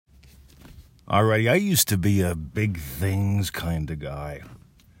Alrighty, I used to be a big things kind of guy.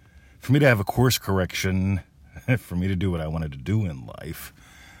 For me to have a course correction, for me to do what I wanted to do in life,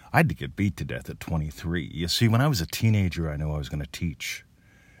 I had to get beat to death at 23. You see, when I was a teenager, I knew I was going to teach.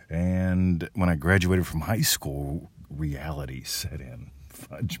 And when I graduated from high school, reality set in.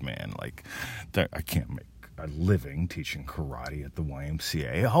 Fudge, man, I can't make a living teaching karate at the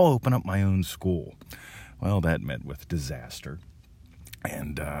YMCA. I'll open up my own school. Well, that met with disaster.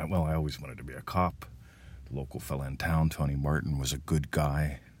 And, I always wanted to be a cop. The local fella in town, Tony Martin, was a good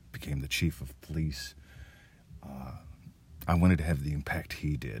guy, became the chief of police. I wanted to have the impact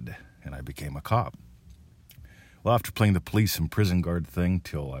he did, and I became a cop. Well, after playing the police and prison guard thing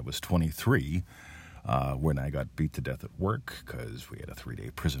till I was 23, when I got beat to death at work because we had a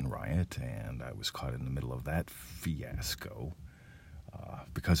 3-day prison riot, and I was caught in the middle of that fiasco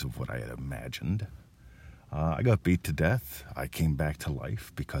because of what I had imagined. I got beat to death. I came back to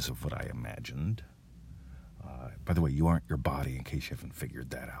life because of what I imagined. By the way, you aren't your body, in case you haven't figured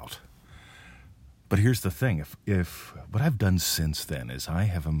that out. But here's the thing. If what I've done since then is I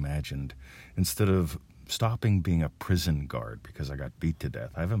have imagined, instead of stopping being a prison guard because I got beat to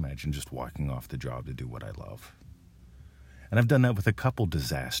death, I've imagined just walking off the job to do what I love. And I've done that with a couple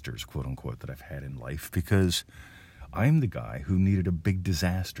disasters, quote unquote, that I've had in life because I'm the guy who needed a big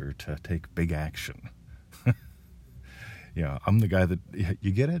disaster to take big action. Yeah, I'm the guy that,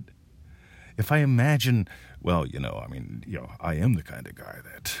 you get it? If I imagine, I am the kind of guy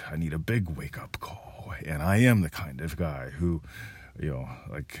that I need a big wake-up call, and I am the kind of guy who,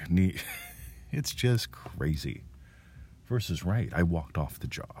 it's just crazy. Versus right, I walked off the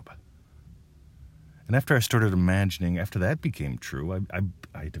job. And after I started imagining, after that became true,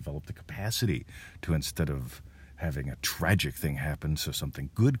 I developed the capacity to, instead of having a tragic thing happen so something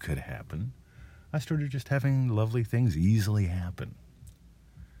good could happen, I started just having lovely things easily happen.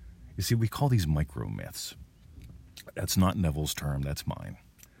 You see, we call these micro-myths. That's not Neville's term, that's mine.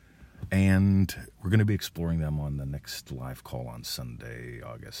 And we're going to be exploring them on the next live call on Sunday,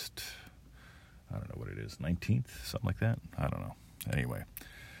 August, I don't know what it is, 19th, something like that? I don't know. Anyway,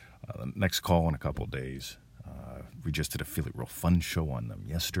 the next call in a couple of days. We just did a Feel It Real Fun show on them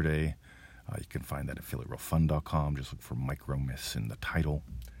yesterday. You can find that at feelitrealfun.com. Just look for micro-myths in the title.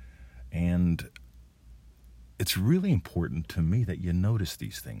 And it's really important to me that you notice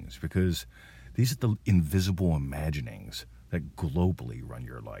these things because these are the invisible imaginings that globally run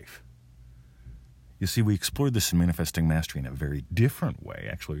your life. You see, we explored this in Manifesting Mastery in a very different way.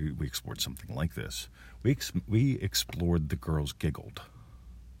 Actually, we explored something like this. We explored The Girls Giggled.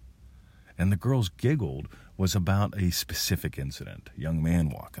 And The Girls Giggled was about a specific incident. A young man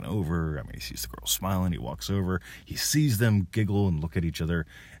walking over. He sees the girl smiling. He walks over. He sees them giggle and look at each other,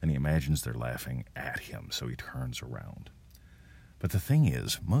 and he imagines they're laughing at him, so he turns around. But the thing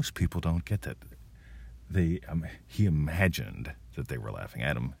is, most people don't get that. He imagined that they were laughing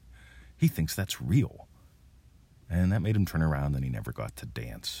at him. He thinks that's real. And that made him turn around, and he never got to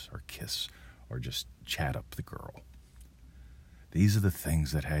dance or kiss or just chat up the girl. These are the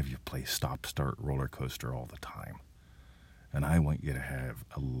things that have you play stop-start roller coaster all the time. And I want you to have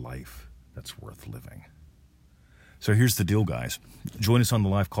a life that's worth living. So here's the deal, guys. Join us on the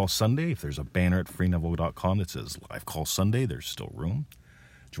live call Sunday. If there's a banner at freeneville.com that says live call Sunday, there's still room.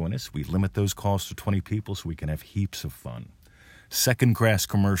 Join us. We limit those calls to 20 people so we can have heaps of fun. Second crass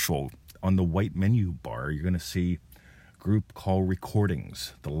commercial. On the white menu bar, you're going to see group call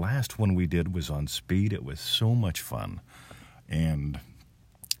recordings. The last one we did was on speed. It was so much fun. And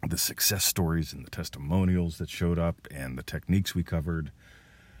the success stories and the testimonials that showed up and the techniques we covered,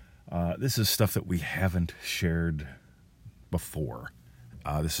 this is stuff that we haven't shared before.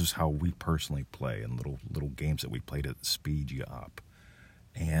 This is how we personally play and little games that we play to speed you up.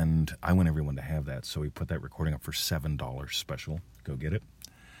 And I want everyone to have that, so we put that recording up for $7 special. Go get it.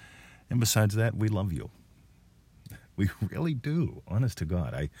 And besides that, we love you. We really do, honest to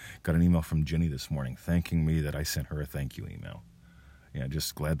God. I got an email from Jenny this morning thanking me that I sent her a thank you email. Yeah,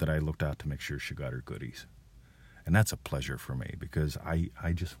 just glad that I looked out to make sure she got her goodies. And that's a pleasure for me because I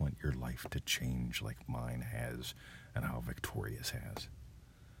just want your life to change like mine has and how Victoria's has.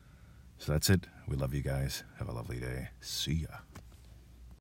 So that's it. We love you guys. Have a lovely day. See ya.